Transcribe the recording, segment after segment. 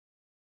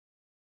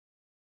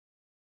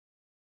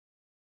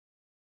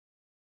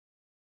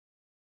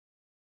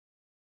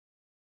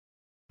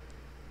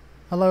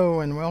Hello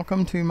and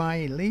welcome to my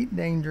Elite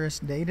Dangerous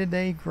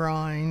day-to-day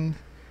grind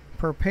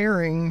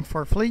preparing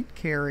for fleet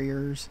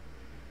carriers,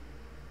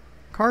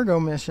 cargo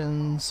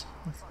missions,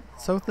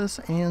 Sothis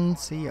and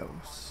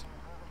Ceos.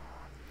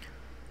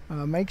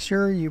 Make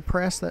sure you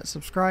press that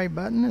subscribe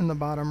button in the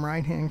bottom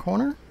right hand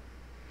corner.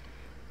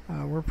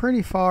 We're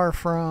pretty far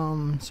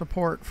from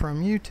support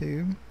from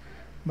YouTube,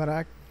 but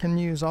I can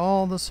use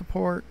all the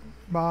support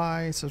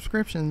by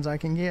subscriptions I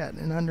can get,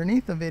 and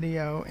underneath the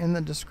video in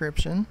the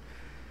description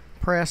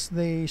press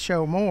the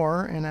show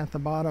more, and at the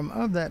bottom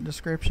of that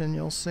description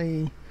you'll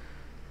see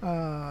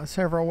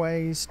several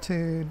ways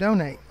to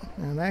donate,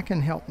 and that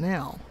can help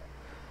now.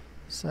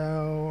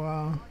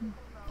 So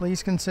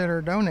please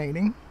consider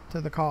donating to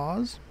the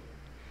cause.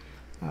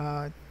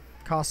 It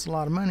costs a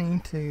lot of money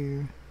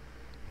to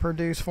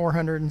produce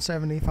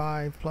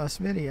 475 plus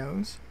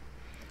videos,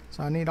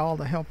 so I need all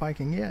the help I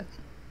can get.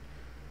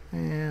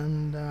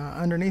 And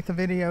underneath the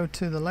video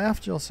to the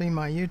left you'll see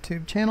my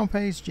YouTube channel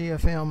page,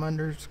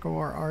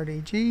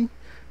 GFM_RDG,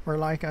 where,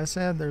 like I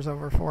said, there's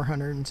over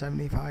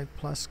 475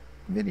 plus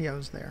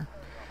videos there.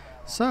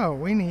 So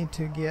we need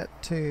to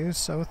get to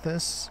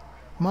Sothis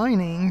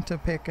mining to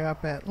pick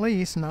up at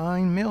least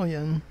 9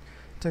 million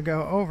to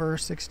go over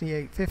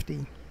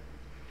 6850.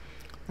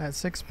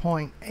 That's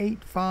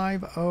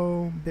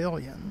 6.850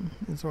 billion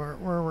is where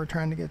we're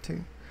trying to get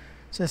to.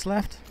 Is this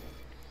left?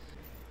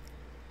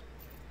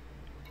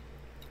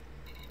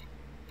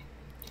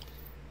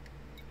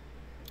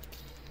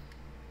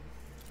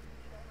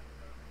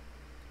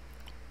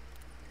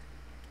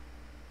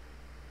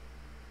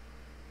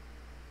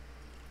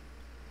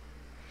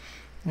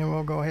 And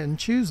we'll go ahead and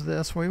choose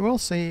this. We will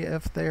see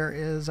if there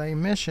is a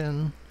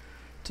mission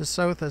to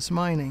Sothis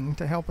mining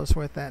to help us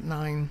with that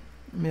 9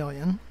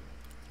 million.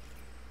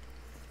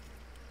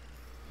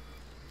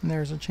 And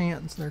there's a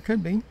chance there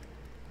could be.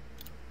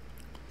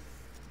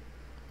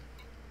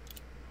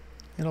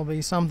 It'll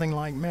be something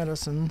like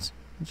medicines.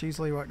 It's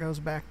usually what goes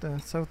back to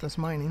Sothis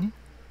mining.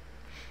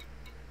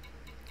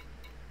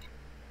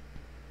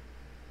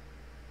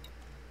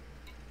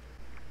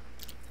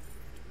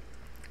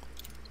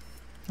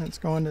 Let's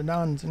go into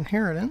Don's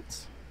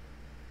Inheritance.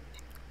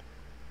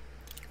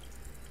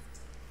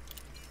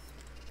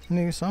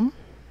 Newsome.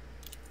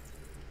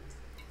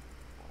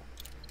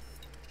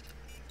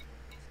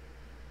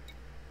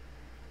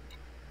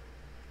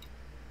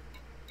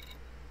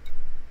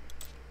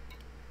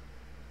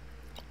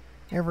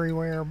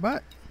 Everywhere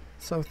but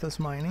Sothis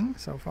mining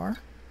so far.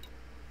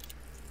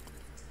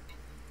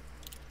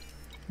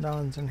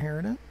 Don's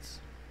Inheritance.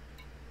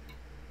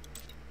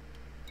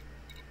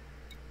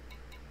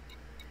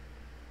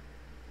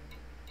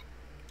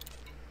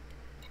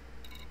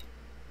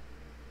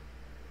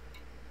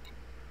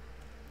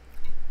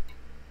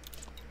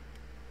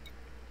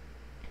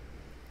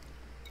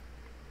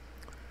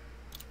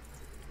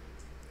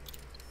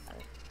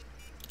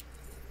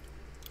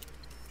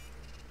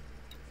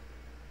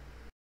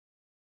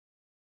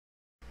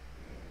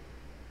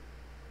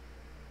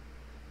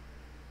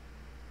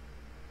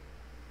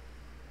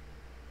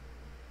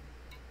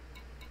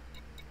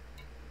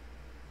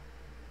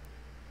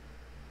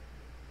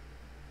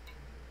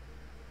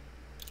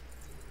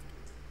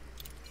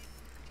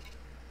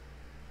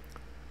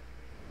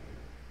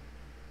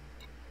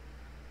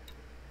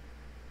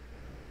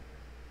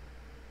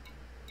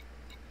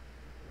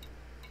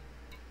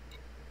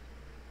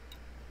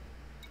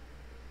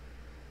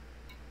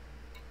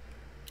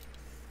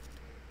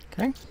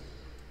 Okay.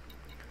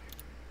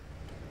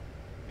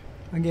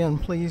 Again,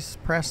 please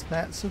press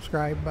that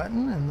subscribe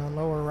button in the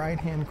lower right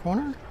hand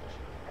corner,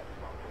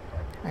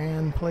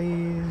 and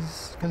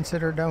please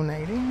consider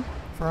donating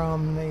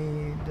from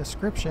the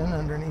description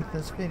underneath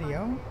this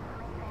video,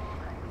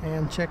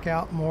 and check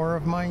out more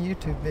of my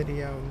YouTube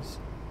videos.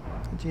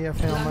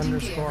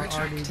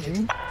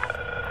 GFM_RDG.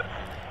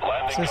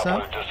 Landing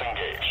gear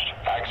disengaged.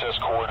 Access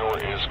corridor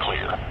is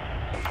clear.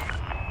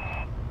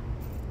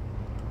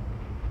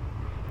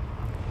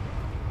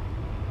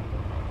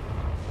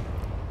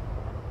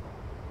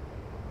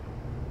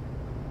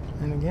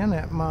 And again,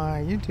 at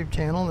my YouTube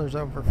channel there's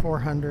over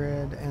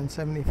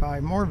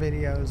 475 more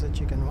videos that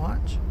you can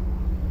watch.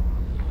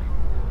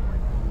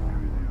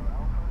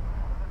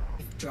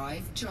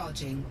 Drive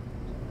charging.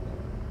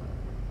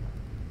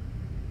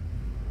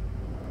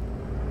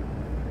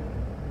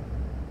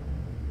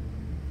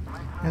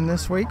 And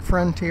this week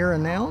Frontier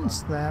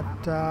announced that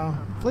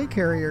fleet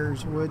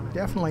carriers would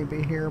definitely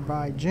be here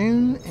by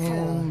June,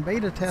 and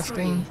beta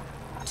testing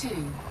 3, 2,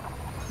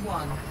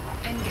 1,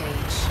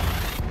 engage.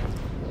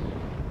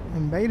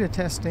 And beta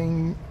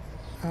testing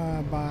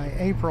by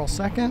April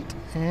 2nd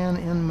and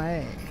in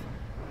May.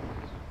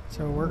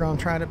 So we're going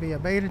to try to be a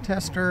beta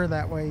tester.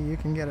 That way you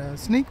can get a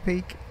sneak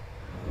peek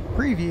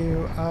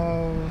preview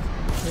of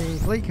the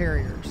fleet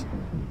carriers.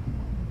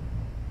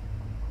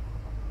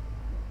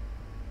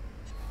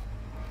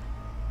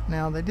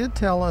 Now they did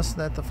tell us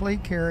that the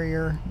fleet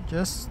carrier,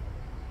 just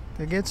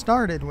to get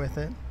started with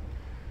it,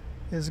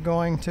 is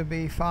going to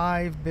be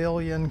 5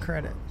 billion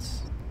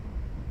credits.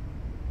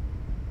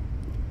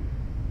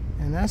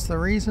 And that's the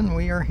reason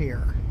we are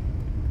here.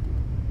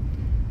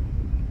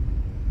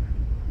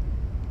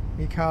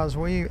 because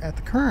we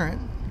at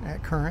current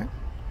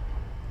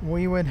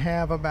we would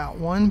have about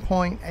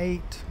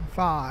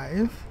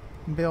 1.85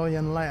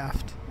 billion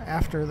left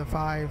after the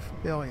 5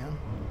 billion.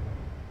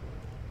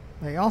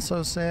 They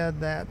also said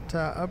that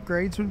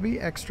upgrades would be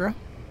extra.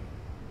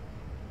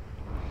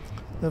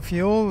 The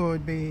fuel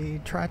would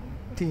be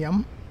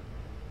tritium.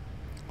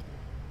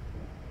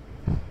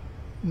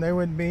 There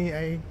would be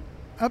a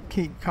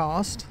upkeep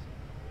cost.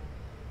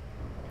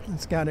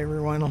 It's got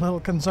everyone a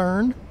little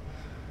concerned.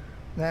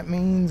 That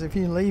means if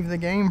you leave the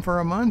game for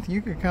a month,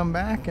 you could come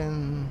back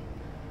and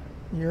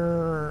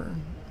your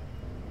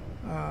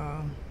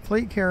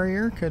fleet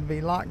carrier could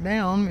be locked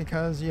down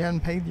because you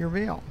hadn't paid your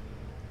bill.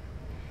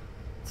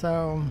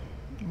 So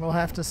we'll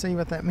have to see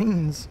what that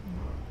means.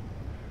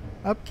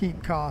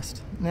 Upkeep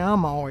cost. Now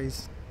I'm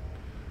always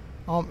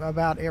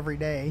about every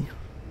day.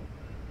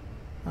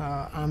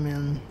 I'm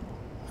in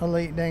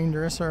Elite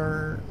Dangerous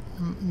or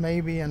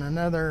maybe in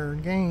another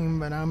game,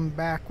 but I'm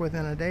back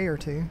within a day or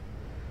two.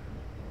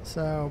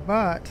 So,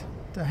 but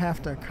to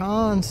have to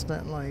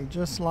constantly,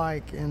 just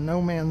like in No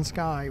Man's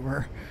Sky,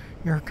 where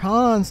you're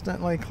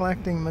constantly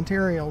collecting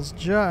materials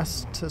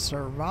just to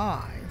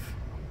survive.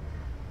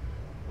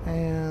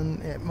 And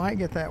it might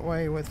get that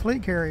way with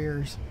fleet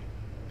carriers.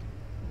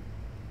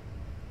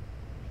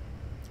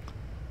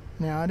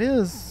 Now it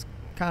is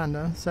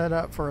kinda set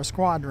up for a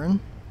squadron,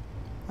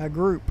 a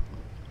group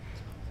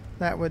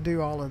that would do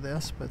all of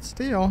this, but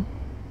still,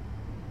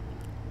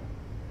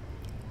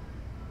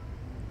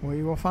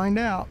 we will find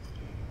out.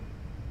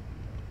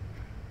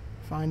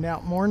 Find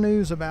out more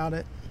news about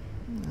it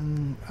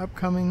in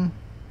upcoming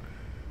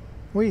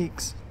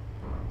weeks.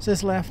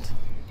 Sis left.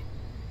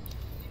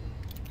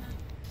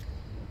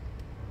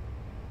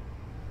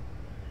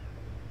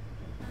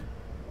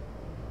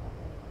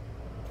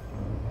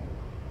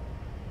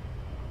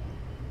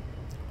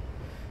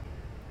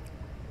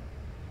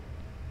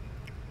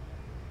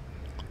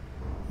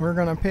 We're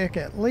going to pick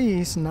at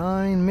least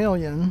 9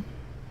 million.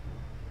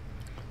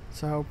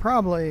 So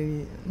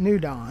probably New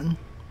Dawn.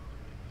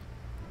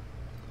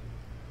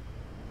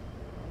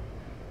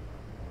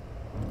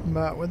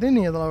 But with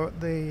any of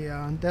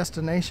the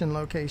destination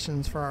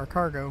locations for our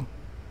cargo,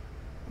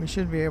 we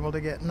should be able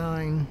to get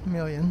 9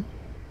 million.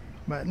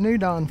 But New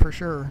Dawn for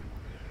sure,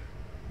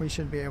 we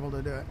should be able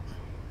to do it.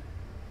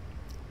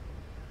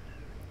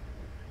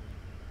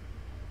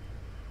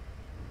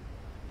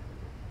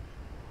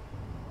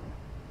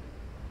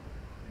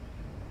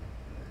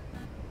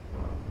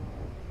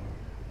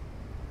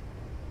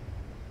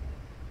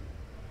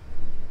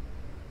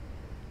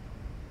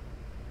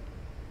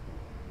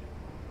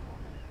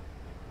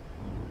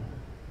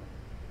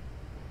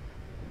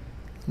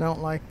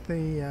 Don't like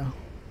the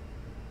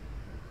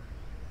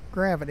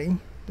gravity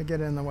to get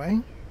in the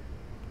way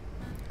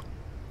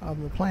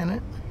of the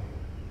planet.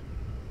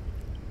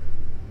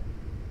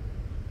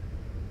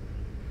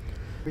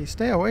 If we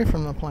stay away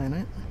from the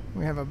planet,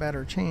 we have a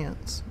better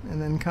chance,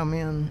 and then come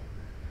in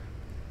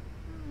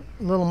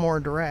a little more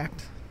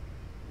direct.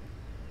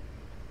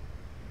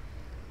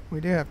 We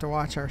do have to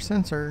watch our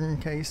sensor in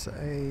case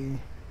a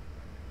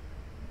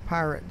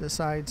pirate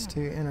decides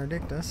to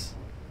interdict us.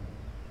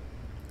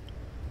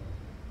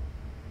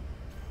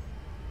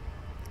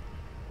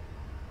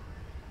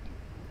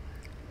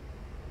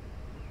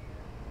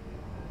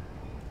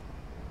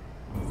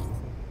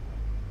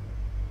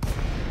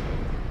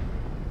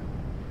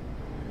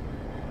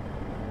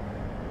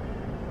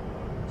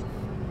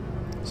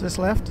 Just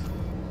left.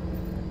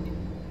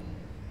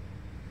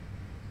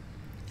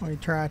 We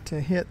try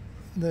to hit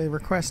the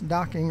request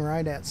docking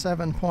right at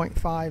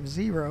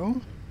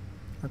 7.50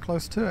 or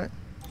close to it.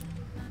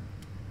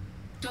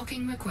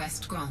 Docking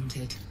request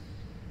granted.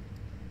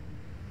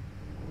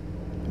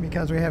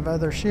 Because we have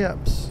other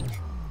ships,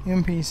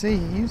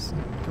 NPCs,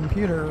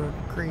 computer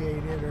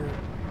created or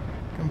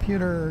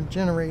computer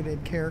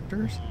generated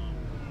characters,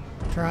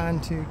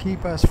 trying to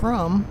keep us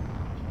from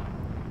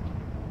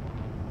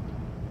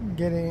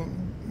getting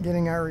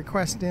our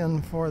request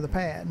in for the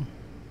pad.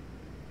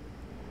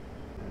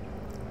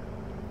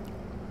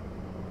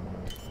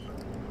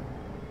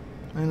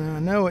 And I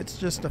know it's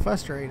just to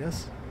frustrate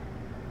us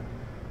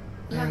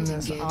in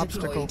this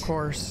obstacle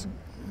course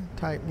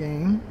type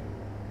game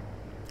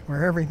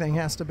where everything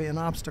has to be an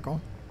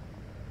obstacle.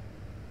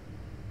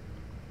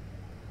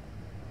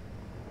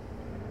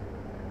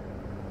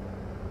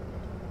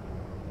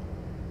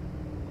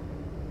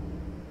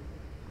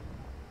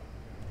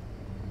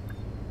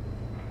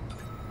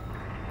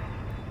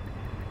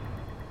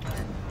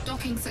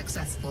 Docking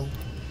successful.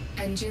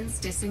 Engines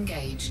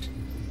disengaged.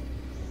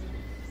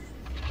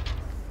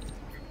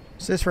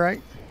 Is this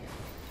right?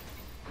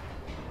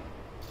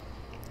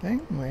 Okay,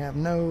 we have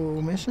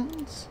no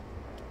missions,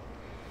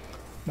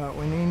 but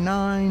we need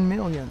 9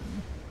 million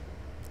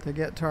to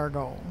get to our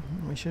goal.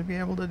 We should be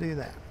able to do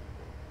that.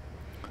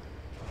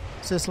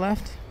 Is this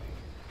left?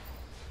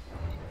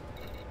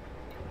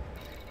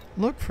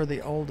 Look for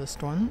the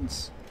oldest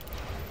ones.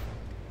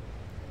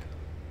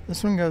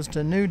 This one goes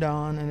to New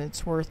Dawn and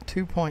it's worth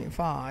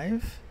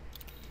 2.5.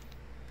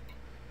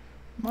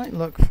 Might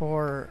look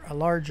for a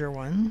larger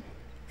one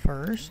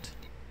first.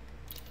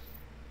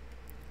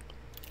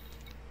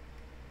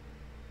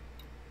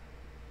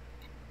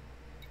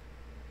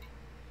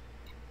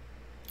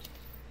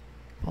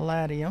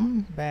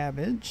 Palladium,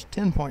 Babbage,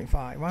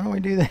 10.5. Why don't we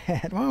do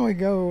that? Why don't we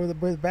go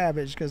with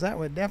Babbage, because that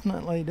would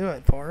definitely do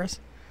it for us.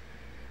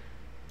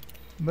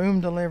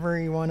 Boom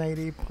Delivery,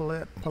 180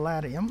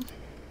 Palladium.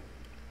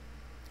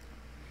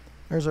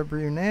 There's a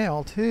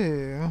Brunel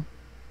too.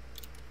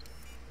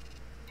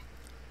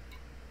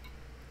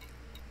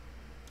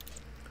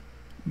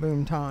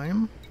 Boom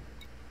Time.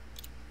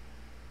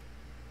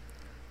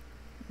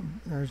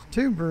 There's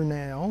two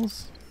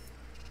Brunels.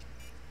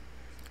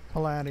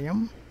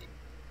 Palladium.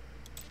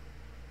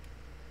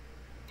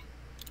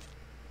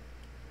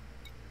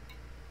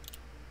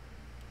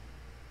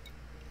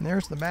 And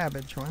there's the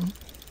Babbage one.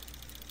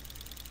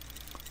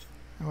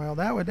 Well,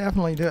 that would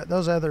definitely do it.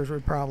 Those others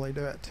would probably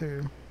do it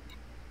too.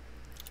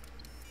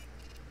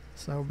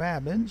 So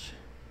Babbage.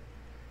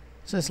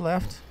 It's just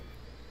left.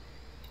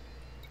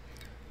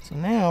 So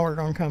now we're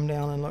going to come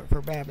down and look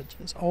for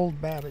Babbages, old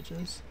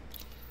Babbages.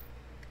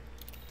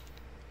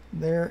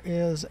 There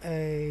is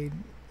a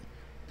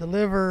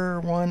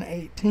Deliver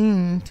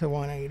 118 to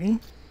 180.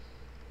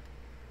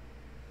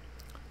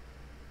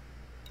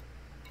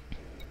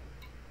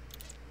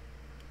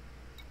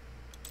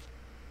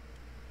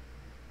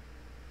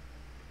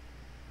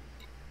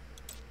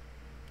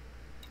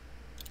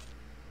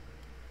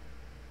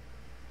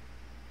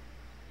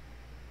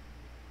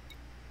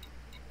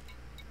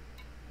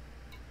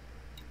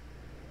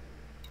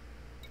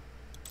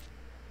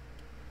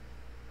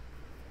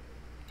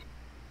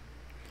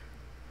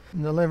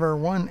 Deliver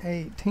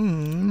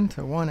 118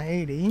 to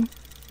 180,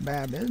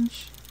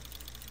 Babbage.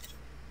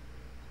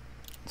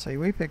 See,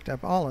 we picked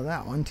up all of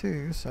that one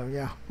too, so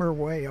yeah, we're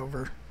way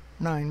over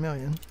 9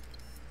 million.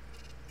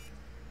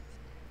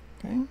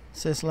 Okay,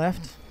 sys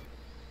left.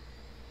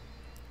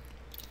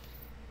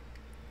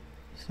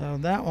 So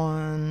that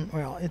one,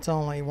 well, it's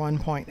only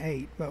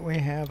 1.8, but we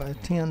have a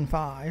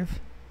 10.5.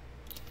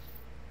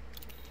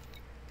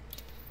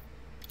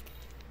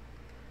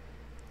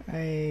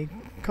 A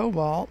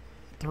Cobalt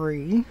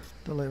 3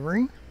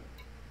 delivery.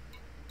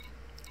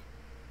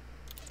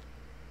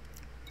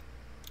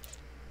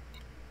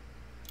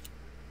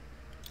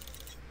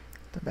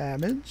 The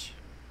Babbage.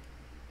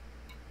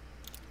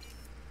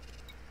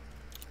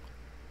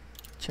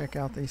 Check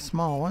out these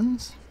small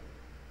ones.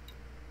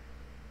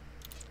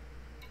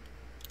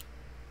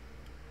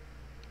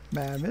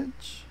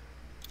 Babbage.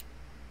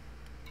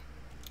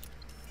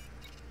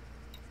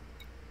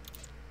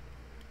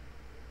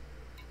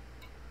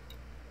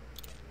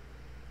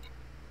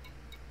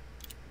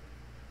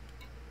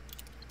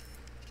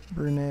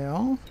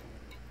 Brunel.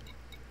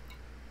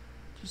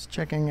 Just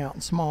checking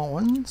out small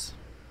ones.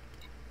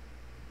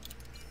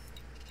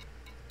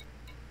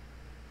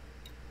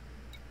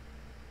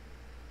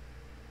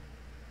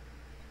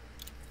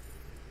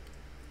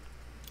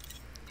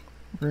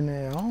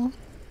 Brunel.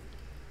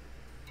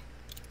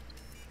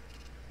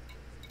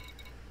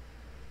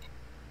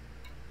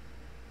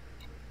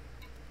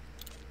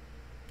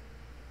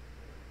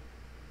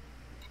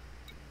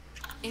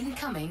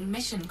 Incoming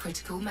mission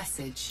critical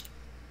message.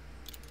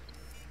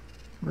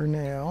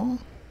 Brunel.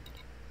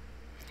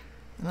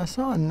 And I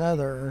saw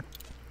another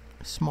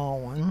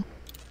small one.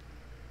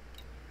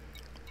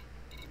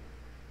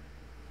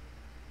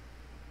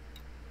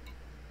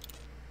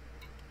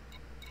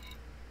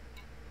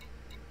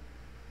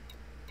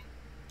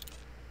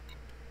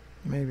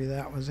 Maybe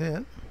that was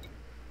it.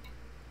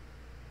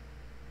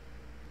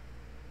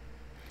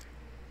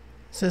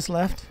 Sys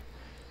left.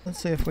 Let's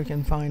see if we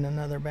can find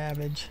another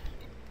Babbage.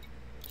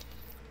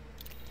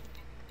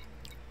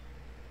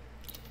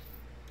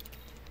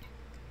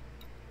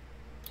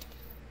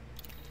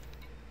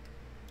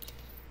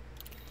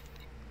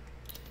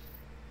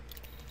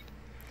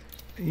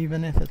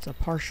 Even if it's a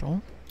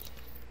partial.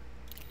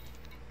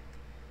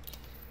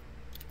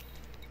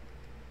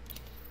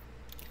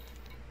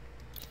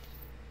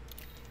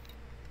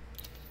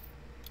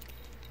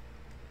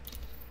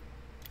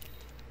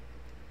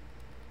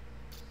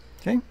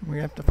 Okay, we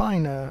have to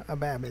find a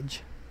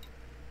Babbage.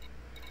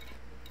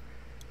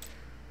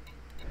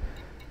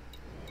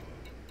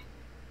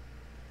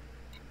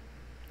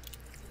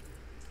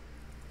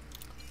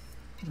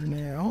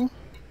 Brunel.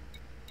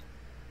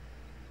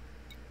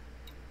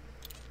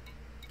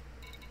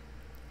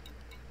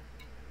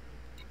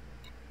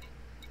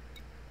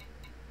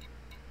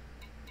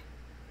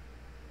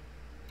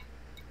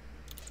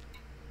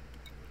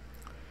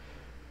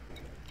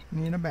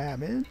 Need a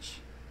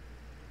Babbage.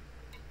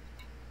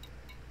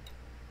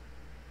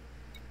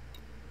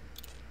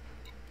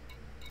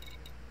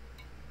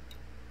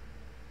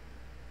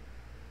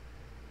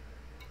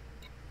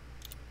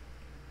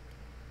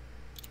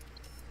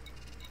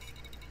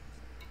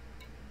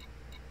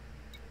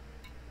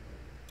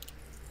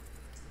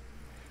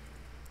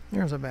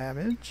 There's a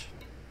Babbage.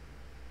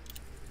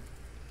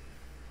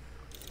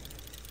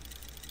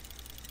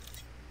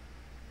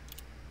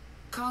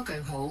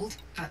 Cargo hold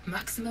at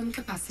maximum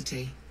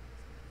capacity.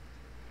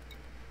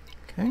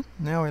 Okay,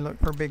 now we look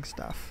for big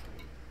stuff.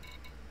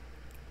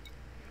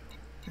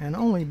 and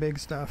only big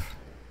stuff.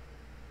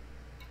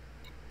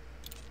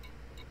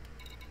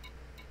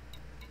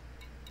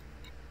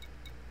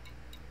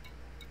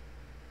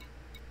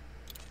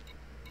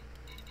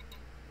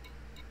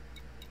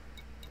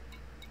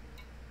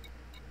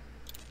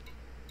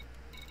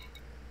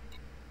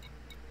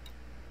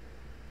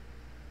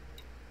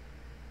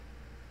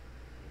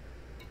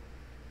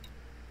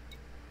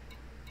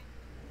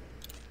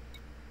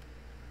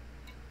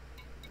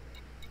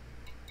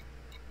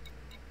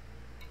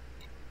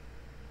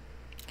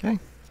 Okay.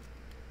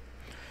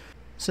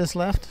 Sis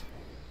left.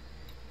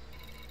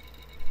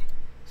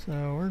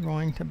 So we're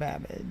going to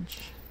Babbage.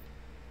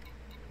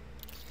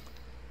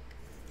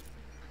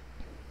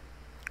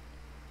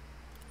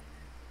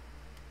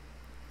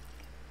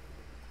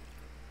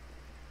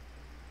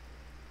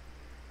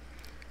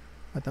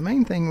 But the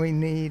main thing we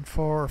need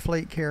for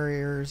fleet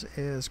carriers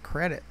is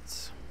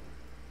credits.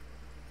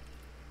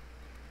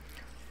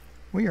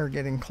 We are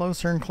getting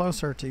closer and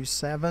closer to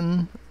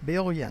 7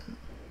 billion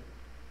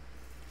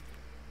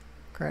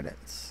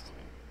credits.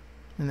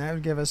 And that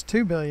would give us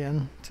 2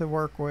 billion to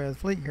work with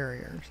fleet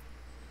carriers.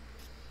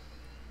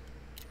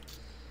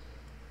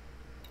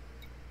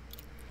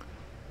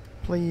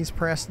 Please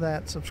press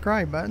that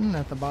subscribe button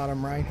at the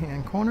bottom right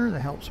hand corner. That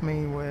helps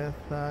me with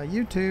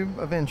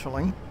YouTube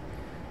eventually.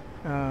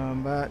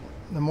 But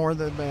the more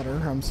the better.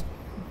 I'm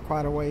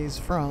quite a ways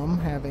from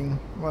having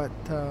what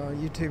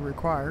YouTube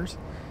requires.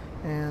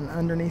 And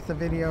underneath the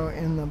video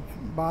in the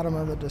bottom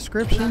of the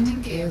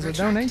description is a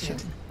donation.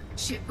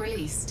 Ship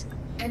released.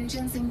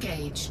 Engines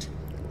engaged.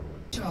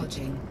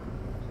 Charging.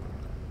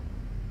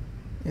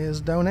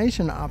 Is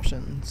donation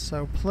options.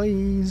 So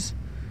please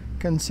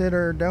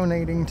consider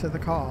donating to the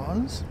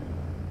cause.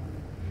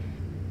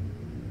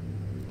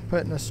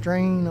 Putting a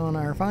strain on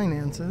our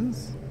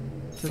finances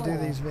to do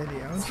these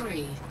videos.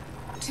 3,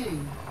 2,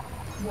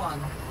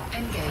 1.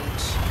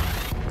 Engage.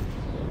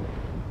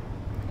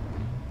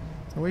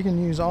 So we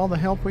can use all the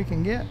help we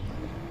can get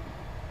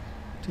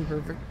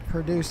to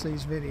produce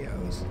these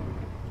videos.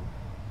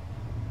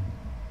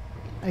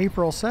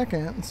 April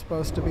 2nd is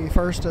supposed to be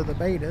first of the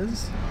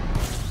betas.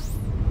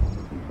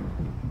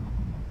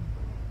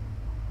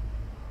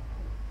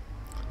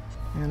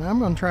 And I'm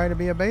going to try to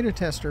be a beta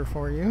tester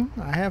for you.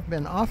 I have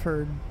been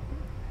offered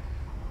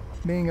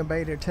being a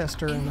beta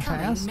tester in the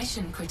past.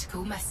 Mission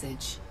critical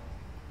message.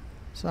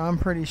 So I'm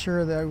pretty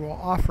sure they will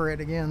offer it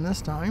again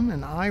this time,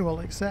 and I will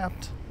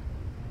accept.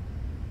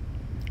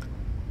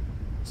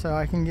 So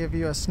I can give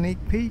you a sneak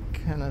peek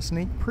and a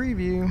sneak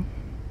preview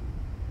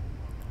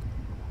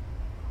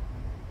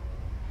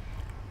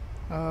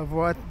of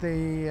what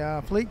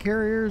the fleet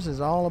carriers is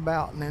all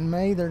about. And in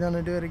May they're going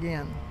to do it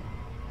again.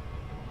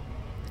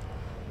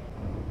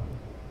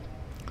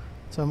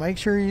 So make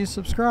sure you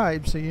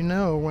subscribe so you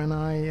know when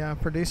I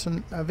produce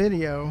a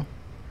video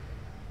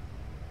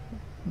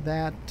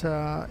that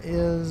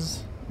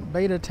is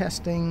beta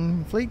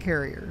testing fleet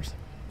carriers.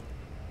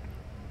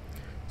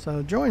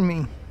 So join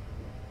me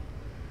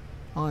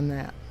on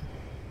that.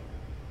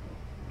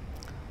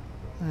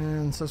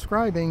 And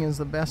subscribing is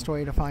the best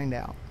way to find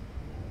out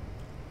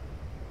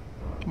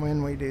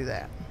when we do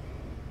that.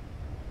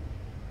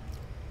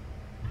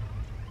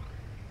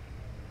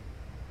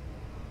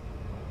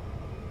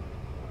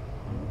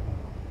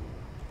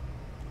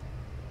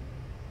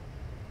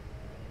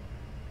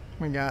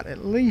 We got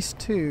at least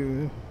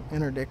 2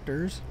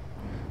 interdictors.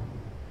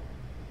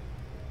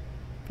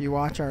 If you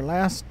watch our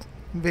last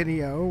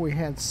video, we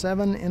had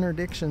 7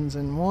 interdictions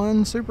in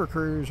one Super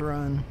Cruise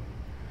run.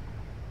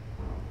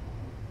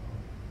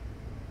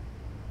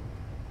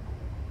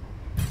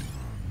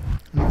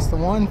 And that's the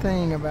one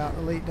thing about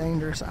Elite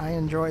Dangerous I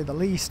enjoy the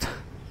least.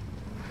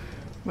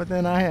 But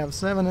then I have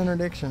 7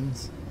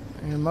 interdictions,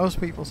 and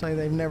most people say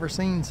they've never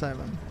seen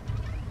 7,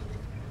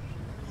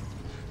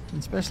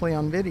 especially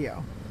on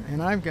video.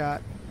 And I've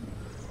got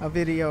a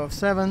video of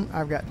 7.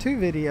 I've got 2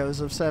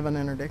 videos of 7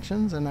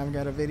 interdictions, and I've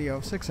got a video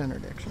of 6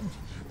 interdictions.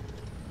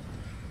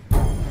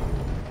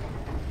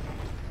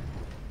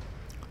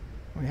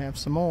 We have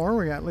some more.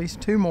 We got at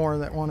least 2 more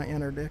that want to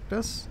interdict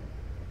us.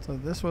 So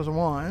this was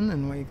 1,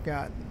 and we've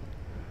got a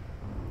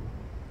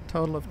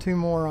total of 2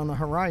 more on the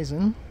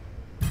horizon.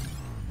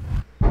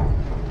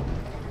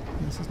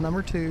 This is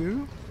number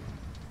 2.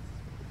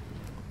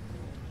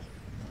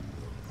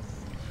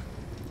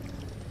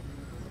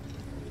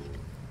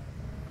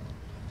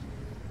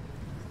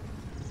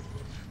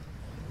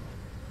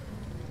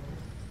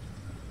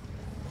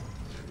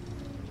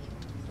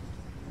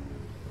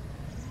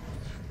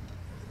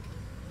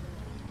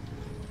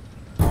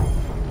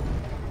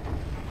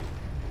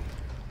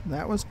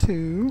 That was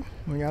 2.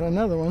 We got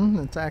another one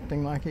that's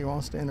acting like he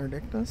wants to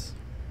interdict us.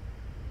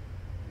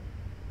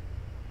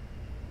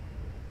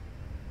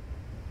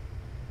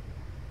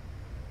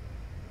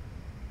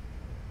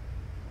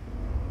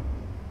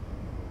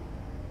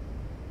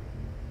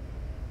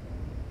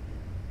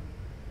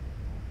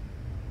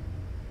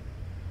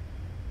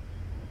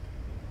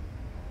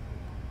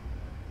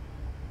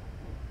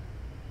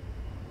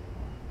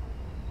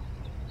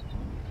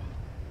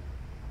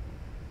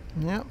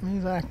 Yep,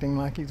 he's acting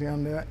like he's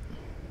gonna do it.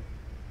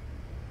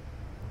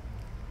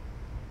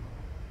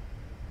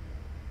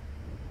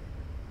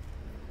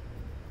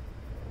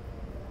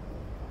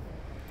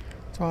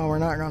 why we're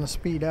not going to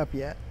speed up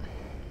yet.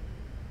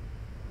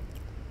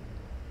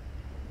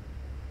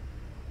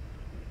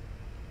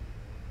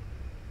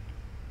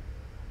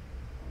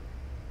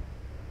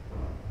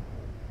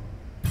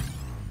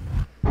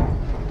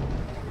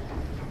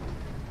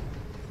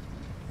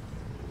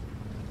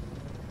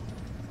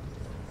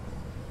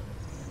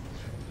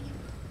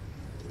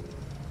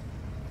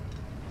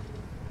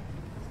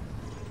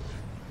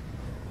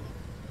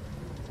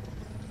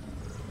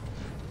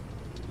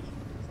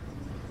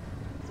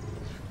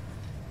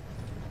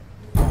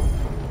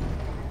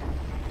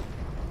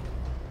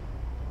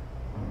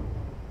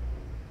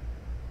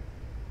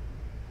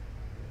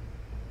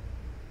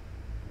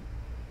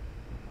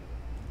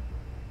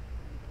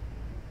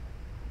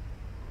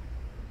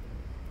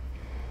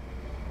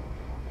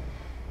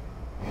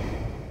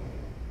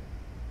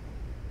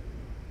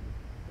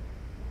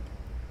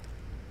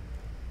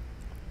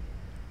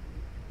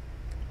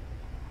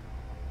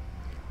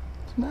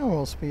 So now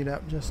we'll speed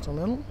up just a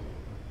little.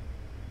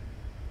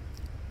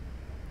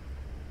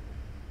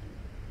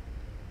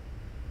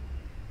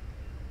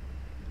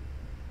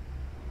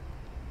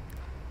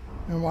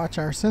 And watch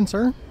our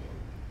sensor.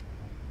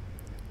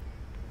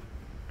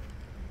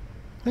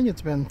 I think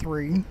it's been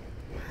 3.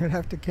 I'd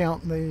have to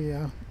count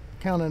it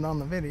on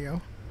the video.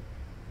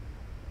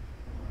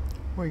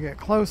 We get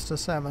close to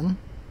 7.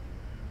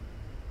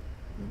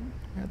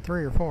 At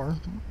 3 or 4.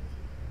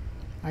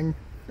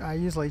 I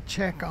usually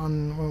check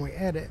on when we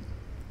edit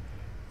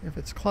if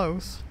it's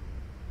close.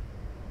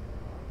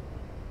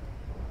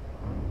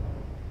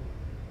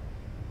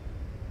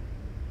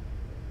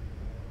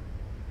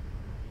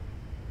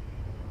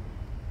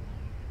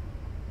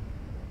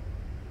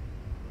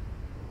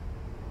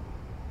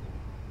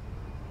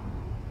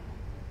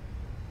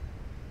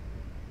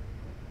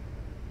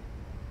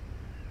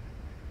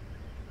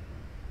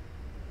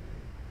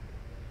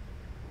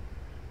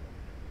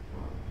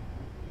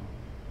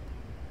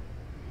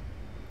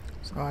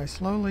 So I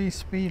slowly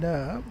speed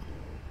up.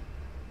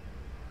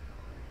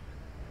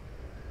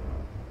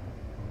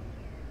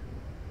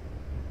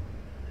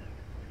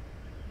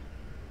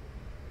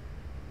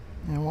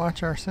 And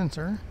watch our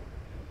sensor.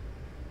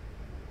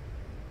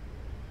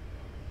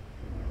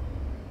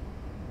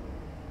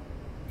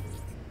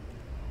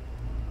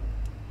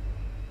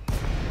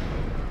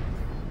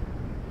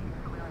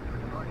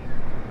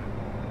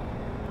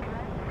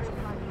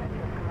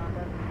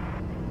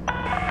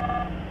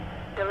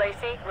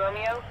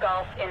 Romeo,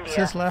 Golf, India.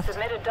 Sis left.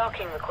 Submit a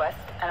docking request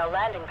and a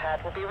landing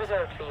pad will be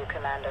reserved for you,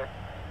 Commander.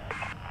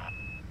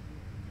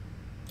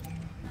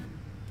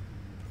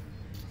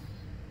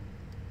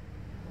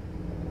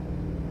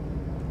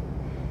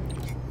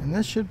 And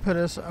this should put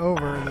us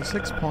over the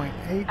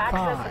 6.85.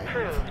 Access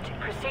approved.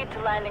 Proceed to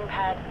landing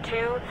pad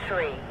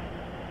 2-3.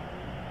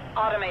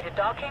 Automated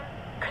docking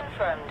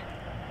confirmed.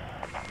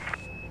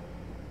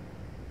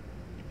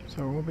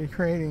 So we'll be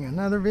creating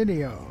another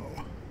video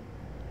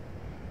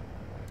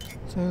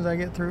as soon as I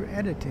get through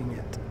editing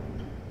it.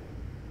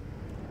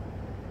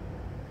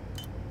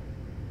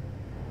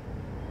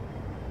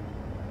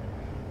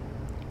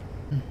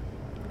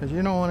 Because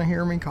you don't want to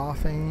hear me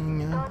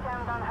coughing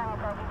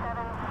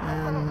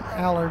and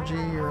allergy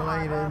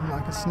related,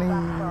 like a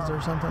sneeze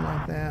or something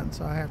like that,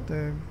 so I have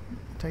to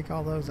take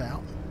all those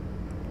out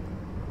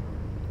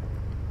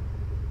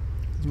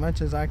as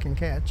much as I can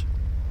catch.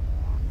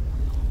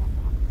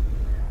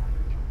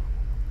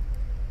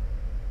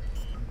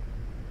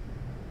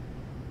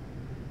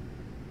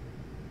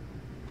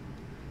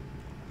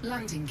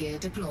 Landing gear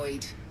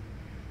deployed.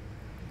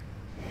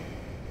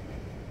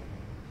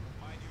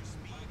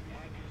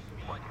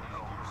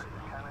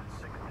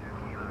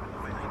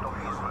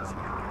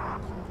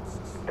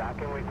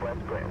 Docking request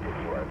granted.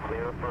 You are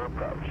clear for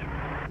approach.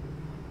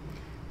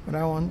 But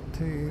I want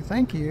to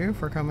thank you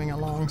for coming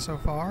along so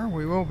far.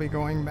 We will be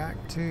going back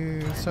to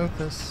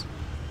Sothis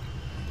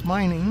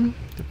mining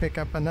to pick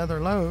up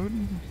another load,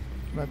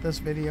 but this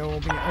video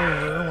will be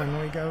over when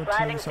we go to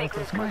Landing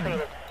sequence Sothis mining.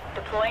 completed.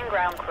 Deploying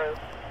ground crew.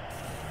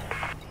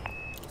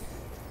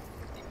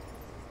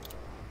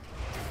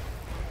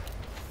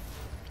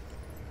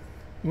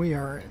 We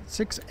are at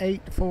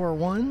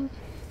 6841.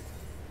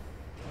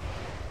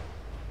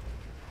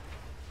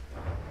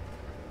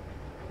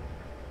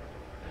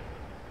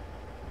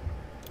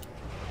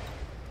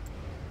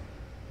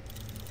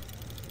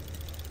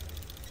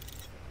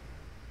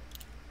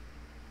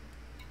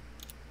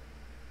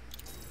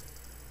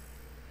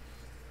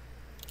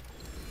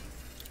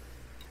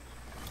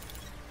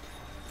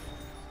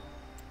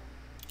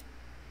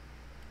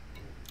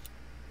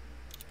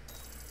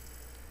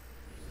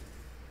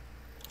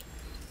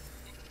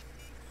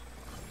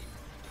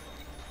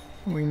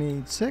 We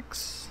need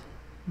 6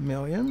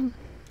 million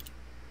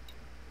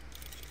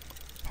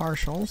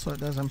partial, so it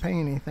doesn't pay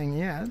anything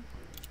yet.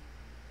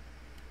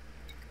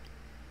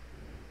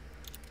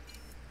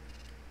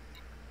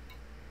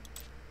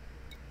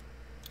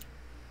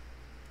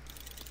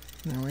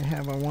 Then we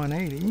have a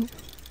 180.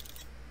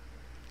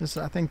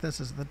 I think this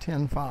is the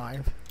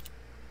 10.5.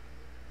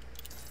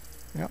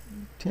 Yep,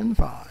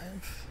 10.5.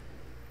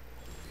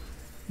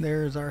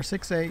 There's our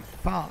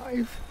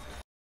 685.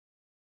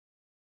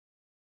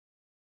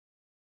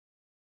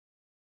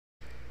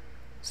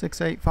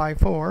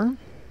 (6854).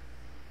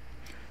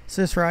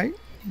 Sys right.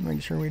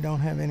 Make sure we don't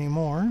have any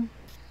more.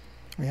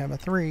 We have a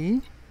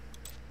 3.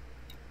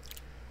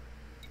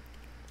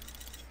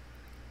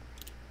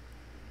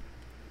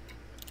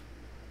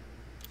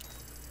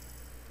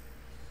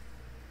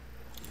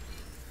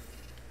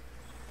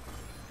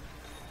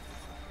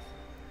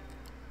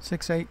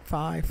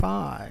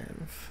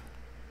 (6855).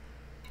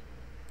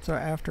 So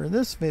after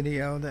this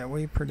video that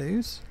we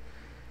produce,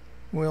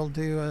 we'll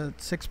do a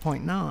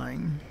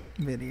 6.9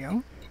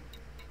 video.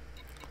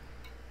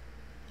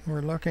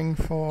 We're looking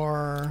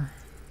for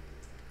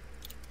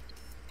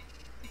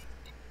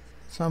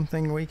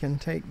something we can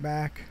take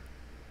back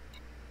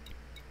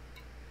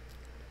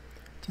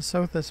to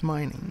Sothis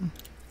Mining.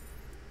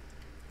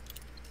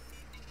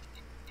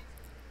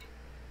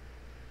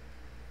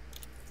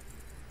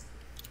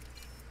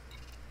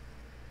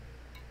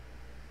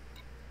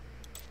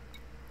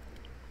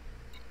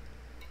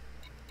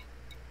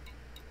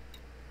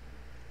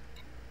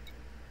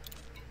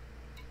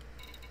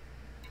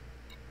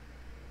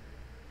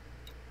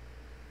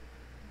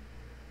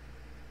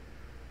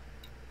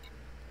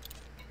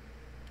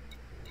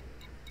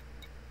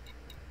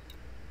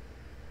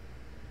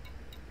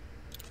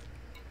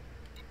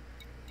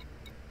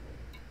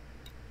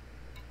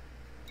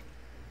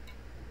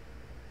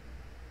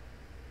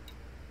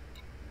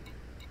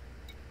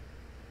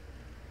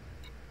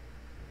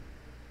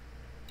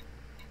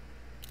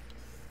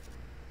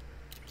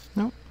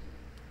 Nope.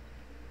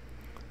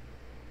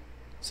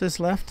 Sys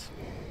left.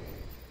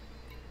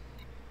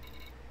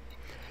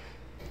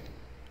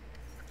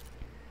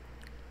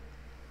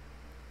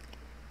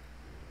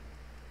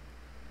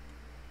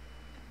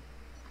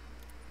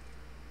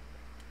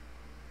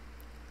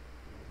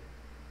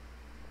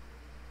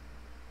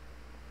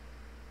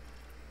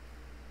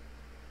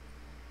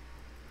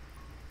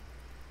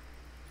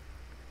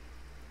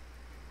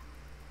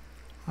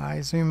 I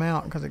zoom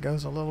out because it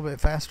goes a little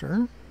bit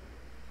faster.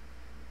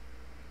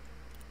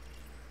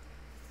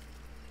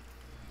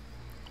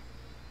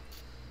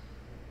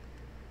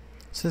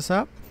 Sys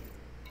up.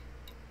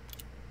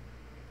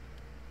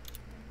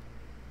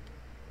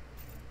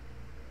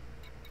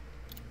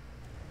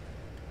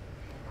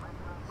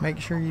 Make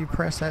sure you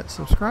press that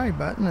subscribe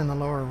button in the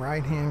lower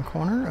right hand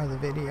corner of the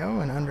video,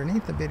 and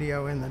underneath the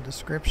video in the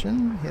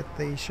description hit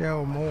the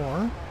show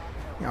more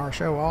or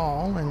show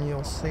all, and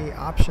you'll see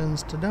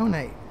options to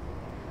donate.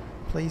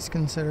 Please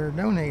consider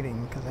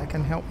donating because that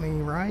can help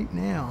me right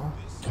now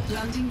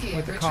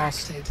with the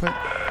cost.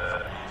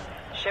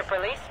 Ship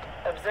released.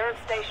 Observe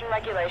station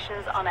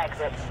regulations on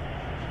exit.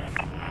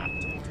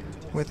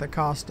 With the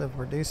cost of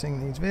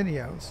producing these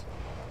videos.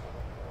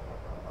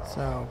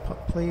 So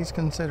please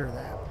consider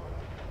that.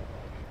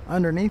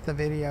 Underneath the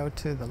video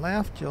to the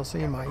left, you'll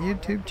see my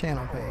YouTube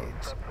channel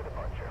page.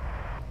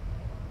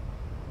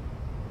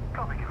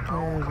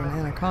 There's an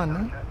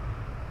Anaconda.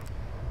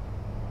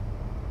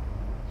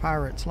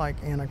 Pirates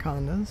like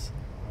anacondas.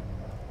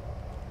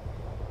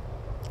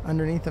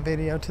 Underneath the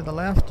video to the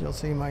left, you'll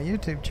see my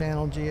YouTube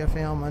channel,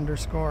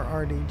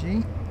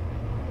 GFM_RDG.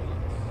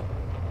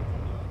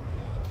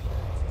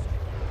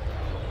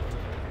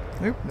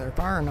 Oop, they're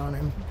firing on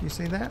him. You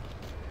see that?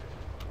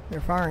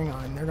 They're firing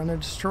on him. They're going to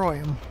destroy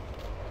him.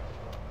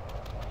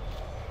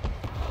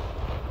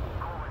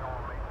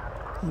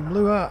 He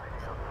blew up.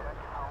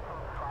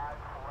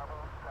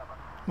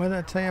 What did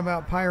I tell you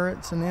about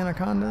pirates and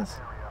anacondas?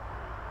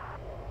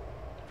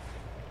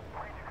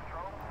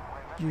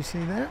 Did you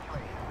see that?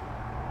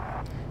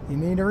 You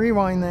need to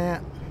rewind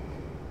that.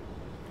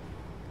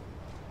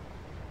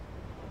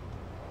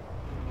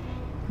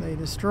 They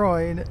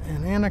destroyed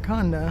an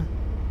anaconda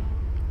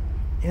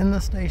in the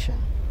station.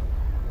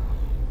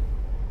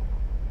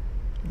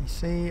 You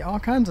see all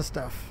kinds of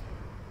stuff.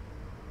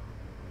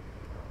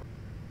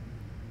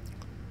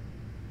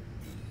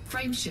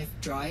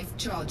 Frameshift drive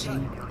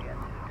charging.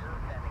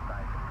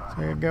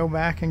 So you go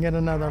back and get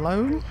another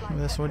load.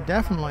 This would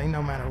definitely,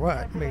 no matter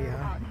what, be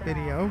a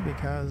video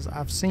because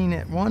I've seen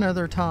it one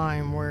other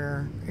time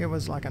where it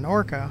was like an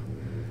orca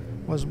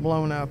was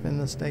blown up in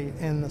the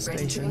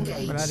station,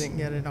 but I didn't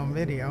get it on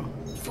video.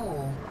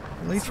 4,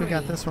 At least 3, we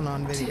got this one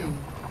on video. 2,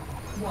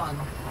 1,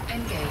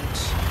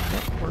 engage.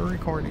 Yep, we're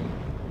recording.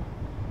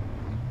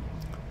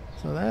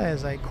 So that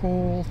is a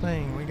cool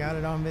thing. We got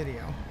it on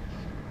video.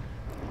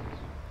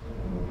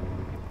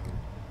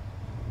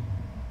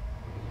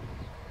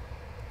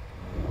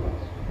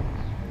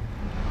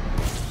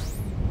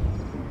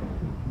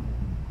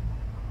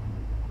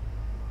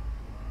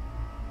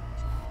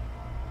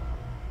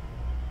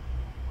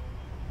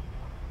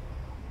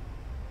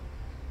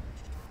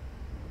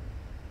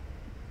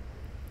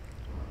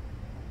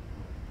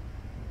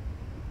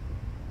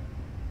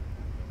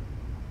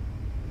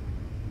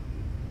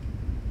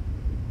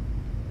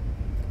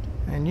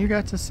 And you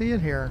got to see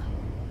it here.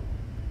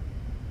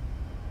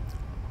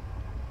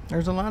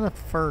 There's a lot of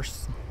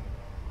firsts.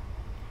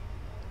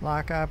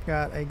 Like I've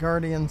got a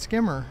Guardian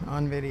skimmer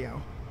on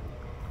video,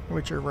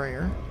 which are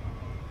rare.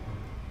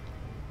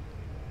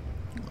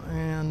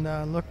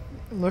 and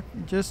look,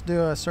 just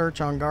do a search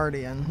on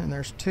Guardian, and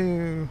there's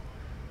two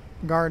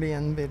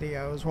Guardian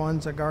videos.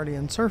 One's a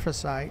Guardian surface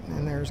site,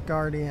 and there's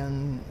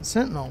Guardian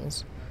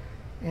Sentinels,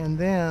 and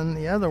then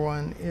the other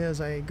one is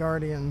a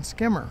Guardian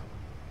skimmer.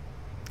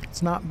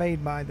 It's not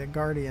made by the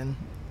Guardian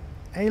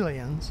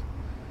aliens,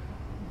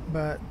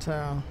 but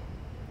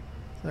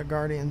the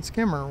Guardian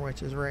skimmer,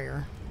 which is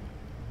rare.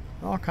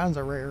 All kinds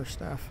of rare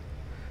stuff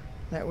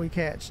that we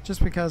catch,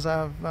 just because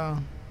I've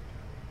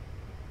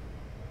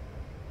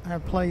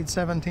played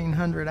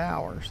 1,700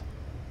 hours.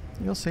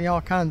 You'll see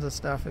all kinds of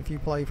stuff if you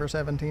play for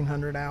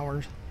 1,700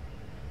 hours.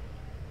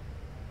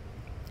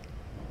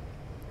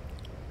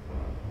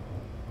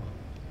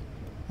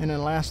 And in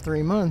the last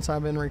 3 months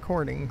I've been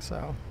recording,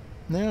 so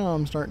now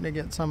I'm starting to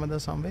get some of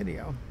this on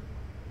video.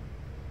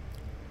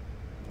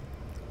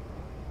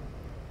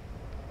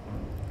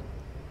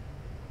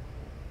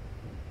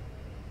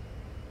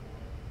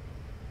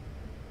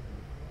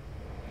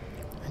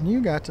 And you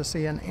got to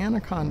see an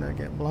anaconda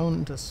get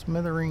blown to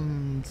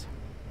smithereens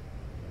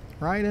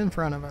right in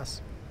front of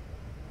us.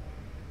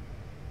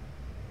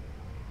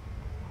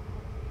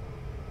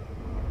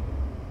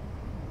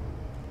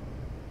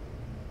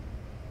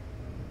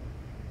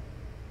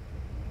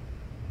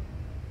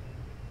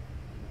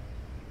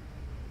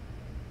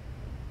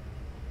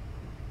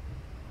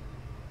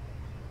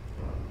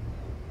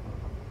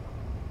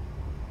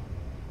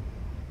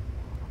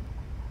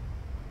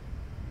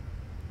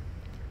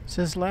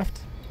 Sis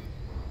left.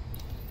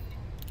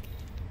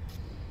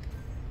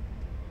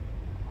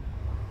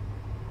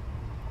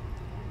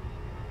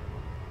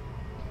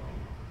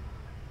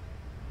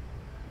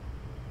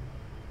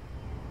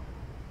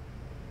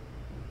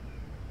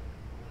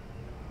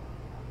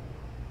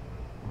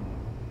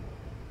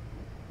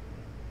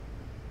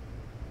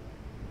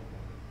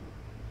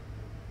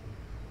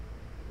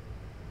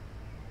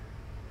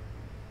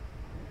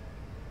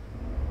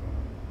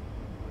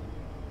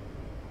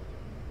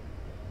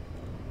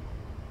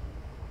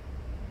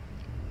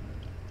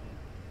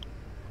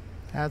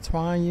 That's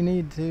why you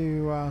need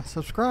to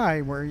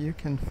subscribe, where you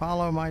can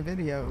follow my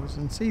videos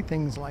and see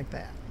things like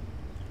that.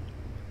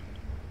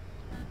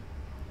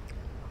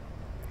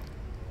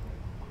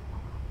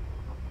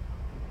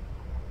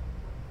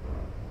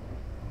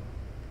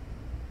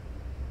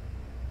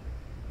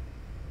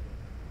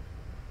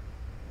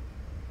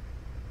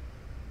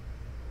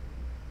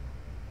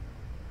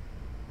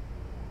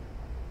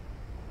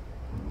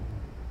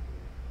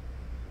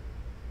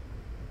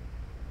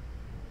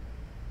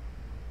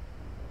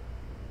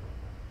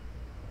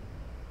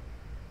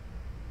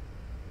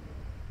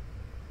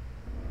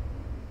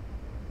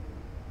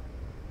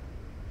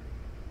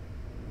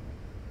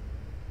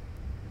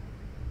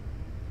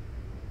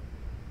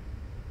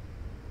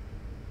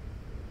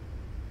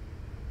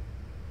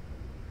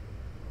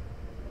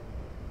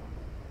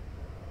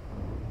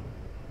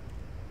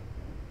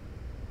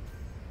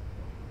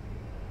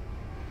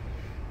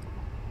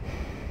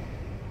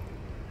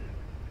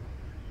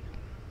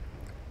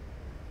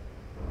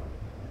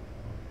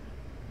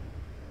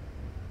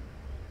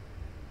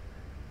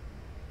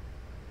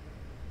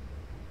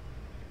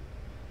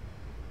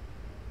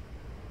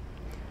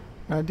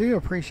 I do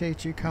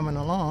appreciate you coming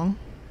along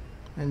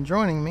and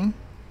joining me.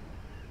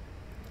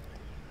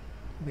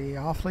 Be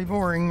awfully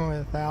boring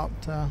without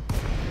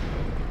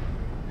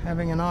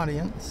having an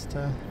audience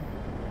to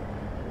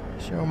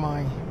show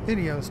my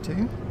videos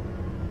to.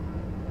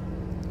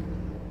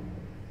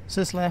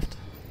 Sis left.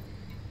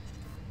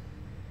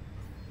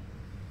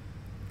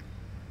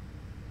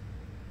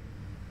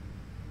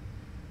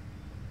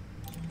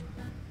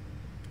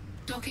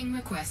 Docking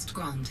request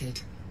granted.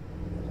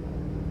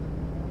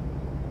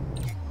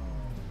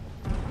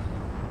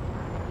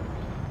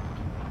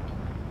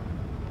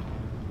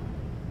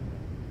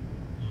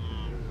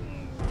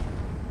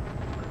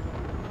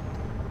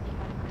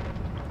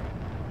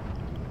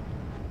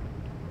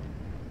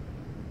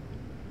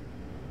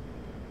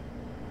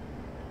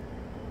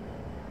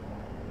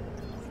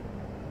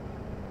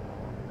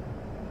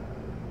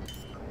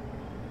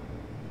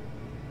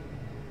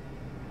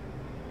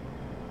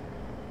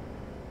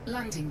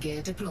 Landing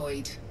gear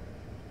deployed.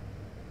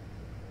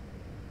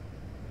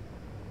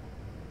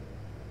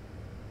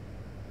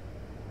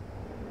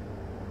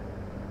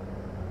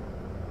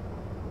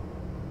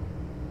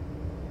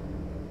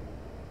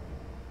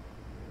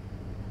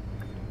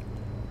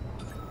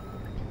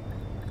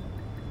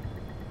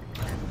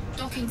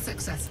 Docking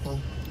successful.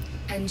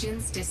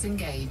 Engines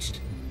disengaged.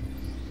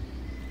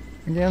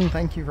 Again,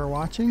 thank you for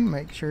watching.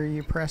 Make sure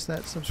you press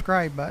that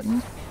subscribe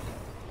button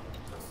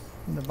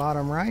in the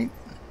bottom right.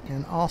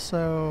 And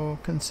also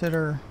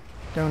consider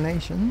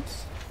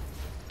donations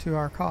to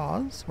our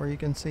cause, where you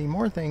can see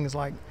more things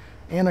like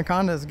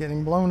anacondas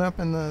getting blown up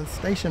in the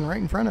station right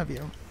in front of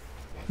you.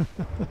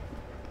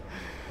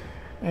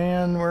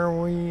 And where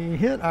we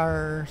hit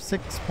our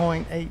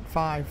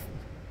 6.85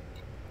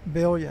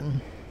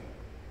 billion.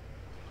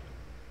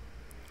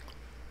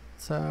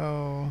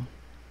 So,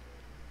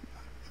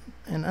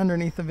 and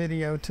underneath the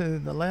video to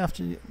the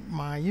left,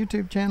 my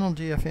YouTube channel,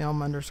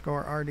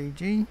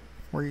 GFM_RDG,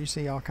 where you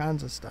see all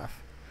kinds of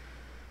stuff.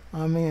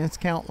 I mean, it's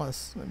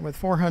countless. With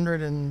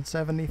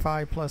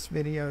 475 plus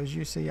videos,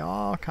 you see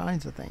all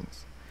kinds of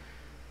things.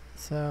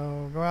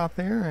 So go out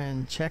there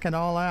and check it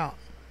all out.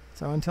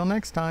 So until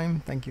next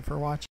time, thank you for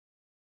watching.